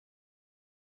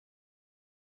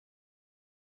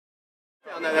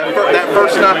That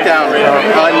first knockdown in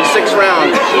the 6th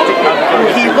round,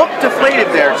 he looked deflated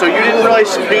there. So you didn't really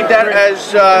read that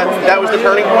as that was the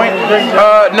turning point?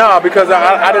 No, because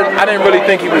I didn't really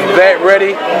think he was that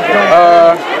ready.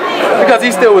 Because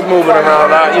he still was moving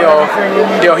around.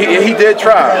 He did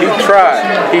try.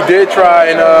 He did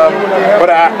try, and but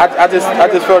I just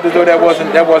felt as though that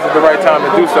wasn't the right time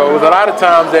to do so. It was a lot of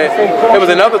times that it was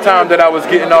another time that I was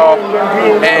getting off,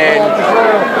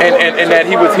 and that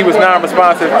he was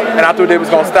non-responsive, and I thought they was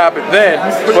gonna stop it then.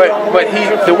 But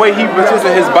the way he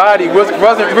positioned his body wasn't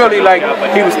really like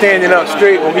he was standing up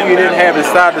straight, or he didn't have his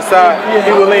side to side.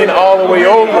 He was leaning all the way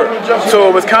over. So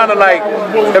it was kind of like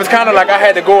I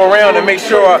had to go around and make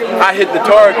sure I hit the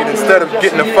target instead of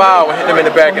getting a foul and hitting him in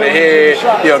the back of the head,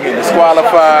 getting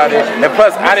disqualified. And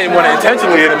plus, I didn't want to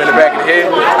intentionally hit him in the back of the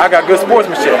head. I got good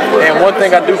sportsmanship. And one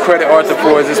thing I do credit Arthur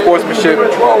for is his sportsmanship,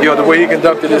 the way he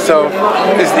conducted it. So,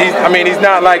 he's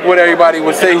not like what everybody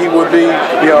would say he would be,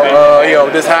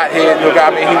 this hothead.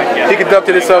 He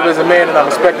conducted himself as a man, and I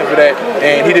respect him for that.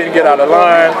 And he didn't get out of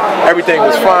line. Everything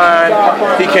was fine.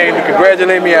 He came to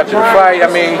congratulate me after the fight.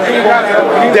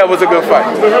 That was a good fight.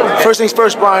 First things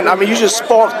first, Brian, you just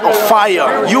sparked a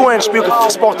fire. You and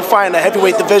Szpilka sparked a fire in the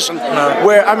heavyweight division,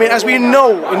 where, as we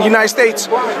know, in the United States,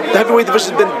 the heavyweight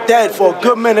division has been dead for a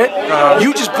good minute.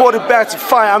 You just brought it back to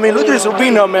fire. Look at this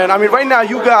arena, man. Right now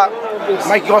you got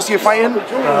Mike Garcia fighting,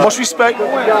 much respect,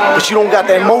 but you don't got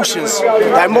the emotions,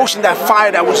 that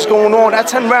fire that was going on. That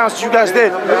 10 rounds you guys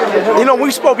did.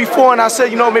 We spoke before, and I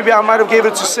said, maybe I might have gave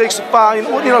it to 6-5,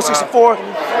 6-4.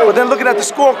 But then looking at the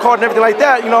scorecard and everything like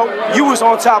that, you was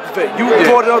on top of it. You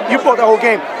brought it up, you brought the whole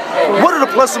game. What are the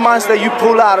plus and minuses that you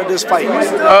pull out of this fight?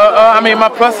 My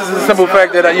plus is the simple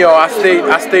fact that I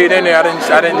stayed in there.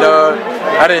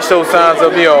 I didn't show signs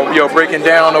of breaking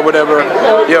down or whatever.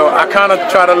 I kind of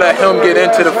try to let him get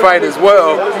into the fight as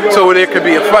well, so there could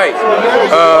be a fight.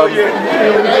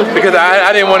 Because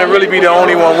I didn't want to really be the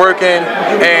only one working,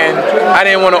 and I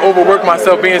didn't want to overwork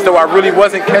myself, being so I really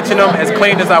wasn't catching them as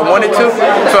clean as I wanted to.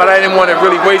 So I didn't want to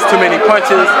really waste too many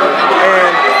punches,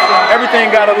 and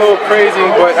everything got a little crazy.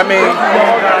 But I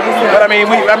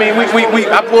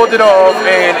pulled it off,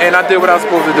 and I did what I was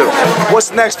supposed to do.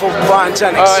 What's next for Bryant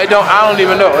Jennings? I don't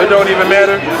even know. It don't even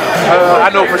matter. I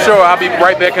know for sure I'll be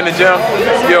right back in the gym,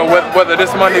 whether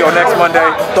this Monday or next Monday.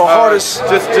 The hardest.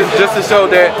 Just to show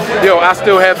that I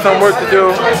still have some work to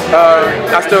do.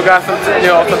 I still got some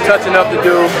some touching up to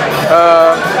do.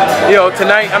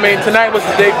 Tonight was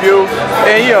the debut,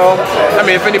 and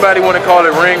if anybody want to call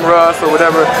it ring rust or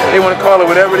whatever, they want to call it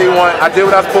whatever they want. I did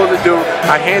what I was supposed to do.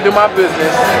 I handled my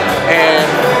business, and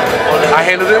I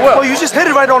handled it well. Well, you just hit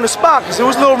it right on the spot, because it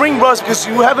was a little ring rust, because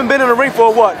you haven't been in the ring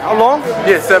for what? How long?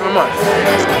 Yeah, 7 months.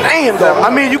 Damn, though.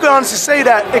 You can honestly say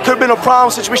that it could have been a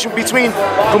problem situation between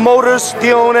promoters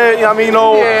dealing it.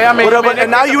 Whatever.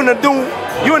 And now you're in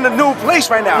the new place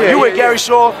right now. You with Gary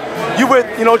Shaw. You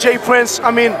with Jay Prince.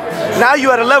 Now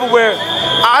you're at a level where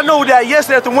I know that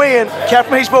yesterday at the weigh-in, Cat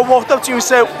from HBO walked up to you and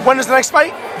said, "When is the next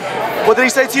fight?" What did he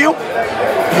say to you?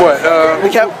 What?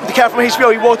 The cat from HBO,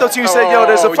 he walked up to you and said, "Yo,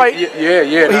 there's a fight."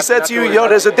 Yeah. He said to you, "Yo,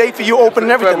 there's a date for you open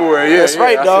and everything." February, That's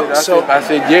right, dog. I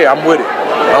said, yeah, I'm with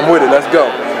it. Let's go.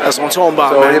 That's what I'm talking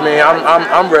about, so, man.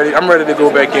 I'm ready. I'm ready to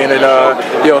go back in,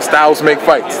 and styles make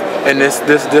fights, and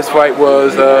this fight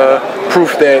was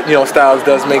proof that Styles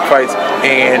does make fights,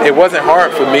 and it wasn't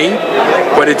hard for me,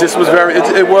 but it just was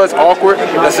it was awkward.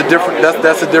 That's a different.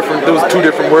 Those 2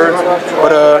 different words,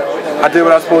 but I did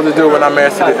what I was supposed to do, and I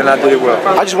mastered it, and I did it well.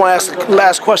 I just want to ask the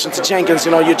last question to Jenkins,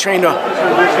 your trainer.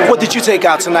 What did you take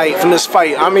out tonight from this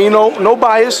fight? No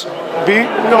bias. On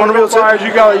the real bias.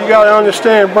 You gotta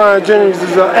understand, Bryant Jennings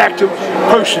is an active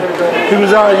person. He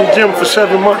was out in the gym for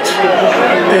 7 months,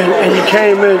 and he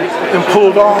came in and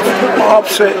pulled off an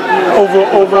upset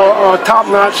over a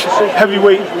top-notch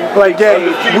heavyweight like that,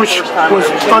 which was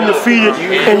undefeated,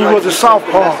 and he was a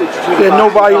southpaw that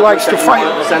nobody likes to fight.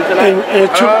 And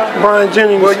it took Bryant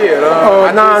Jennings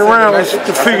 9 rounds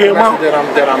to figure him out.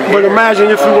 But imagine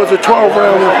if it was a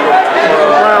 12-round,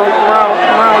 round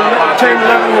 10,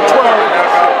 11, and 12.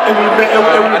 It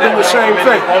would have been the same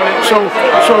thing. So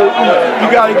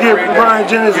you got to give Bryant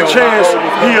Jennings a chance.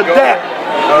 He adapted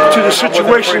to the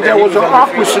situation that was an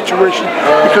awkward situation,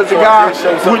 because the guy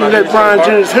wouldn't let Bryant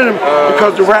Jennings hit him,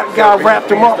 because the guy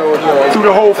wrapped him up through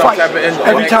the whole fight.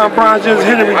 Every time Bryant Jennings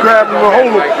hit him, he grabbed him and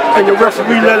hold him, and the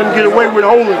referee let him get away with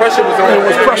holding him. And it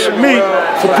was pressing me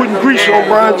for putting grease on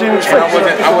Bryant Jennings' face.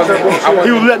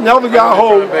 He was letting the other guy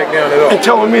hold and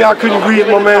telling me I couldn't breathe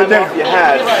my man down.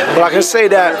 But I can say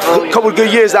that a couple of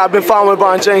good years that I've been following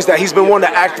Bryant Jennings, that he's been one of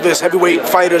the activist heavyweight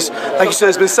fighters. Like you said,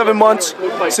 it's been 7 months.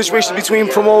 Situation between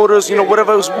promoters, you know,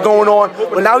 whatever was going on.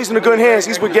 But now he's in the good hands.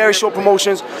 He's with Gary Shaw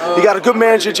Promotions. He got a good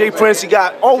manager, Jay Prince. He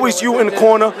got always you in the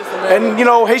corner. And, you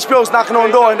know, HBO's knocking on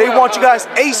the door, and they want you guys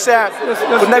ASAP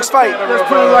for the next fight. Let's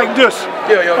put it like this.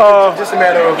 Just a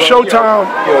matter of Showtime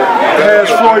has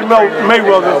Floyd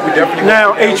Mayweather.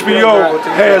 Now HBO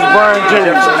has Bryant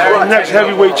Jennings, the next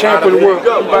heavyweight champion of the world.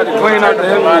 about to clean out the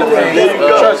heavyweight.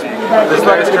 Trust me. It's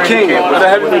like the king of the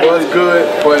heavyweight. Was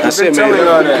good, but that's it, man.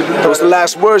 Those are the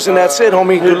last words, and that's it,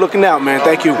 homie. Good looking out, man.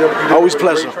 Thank you. Always a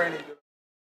pleasure.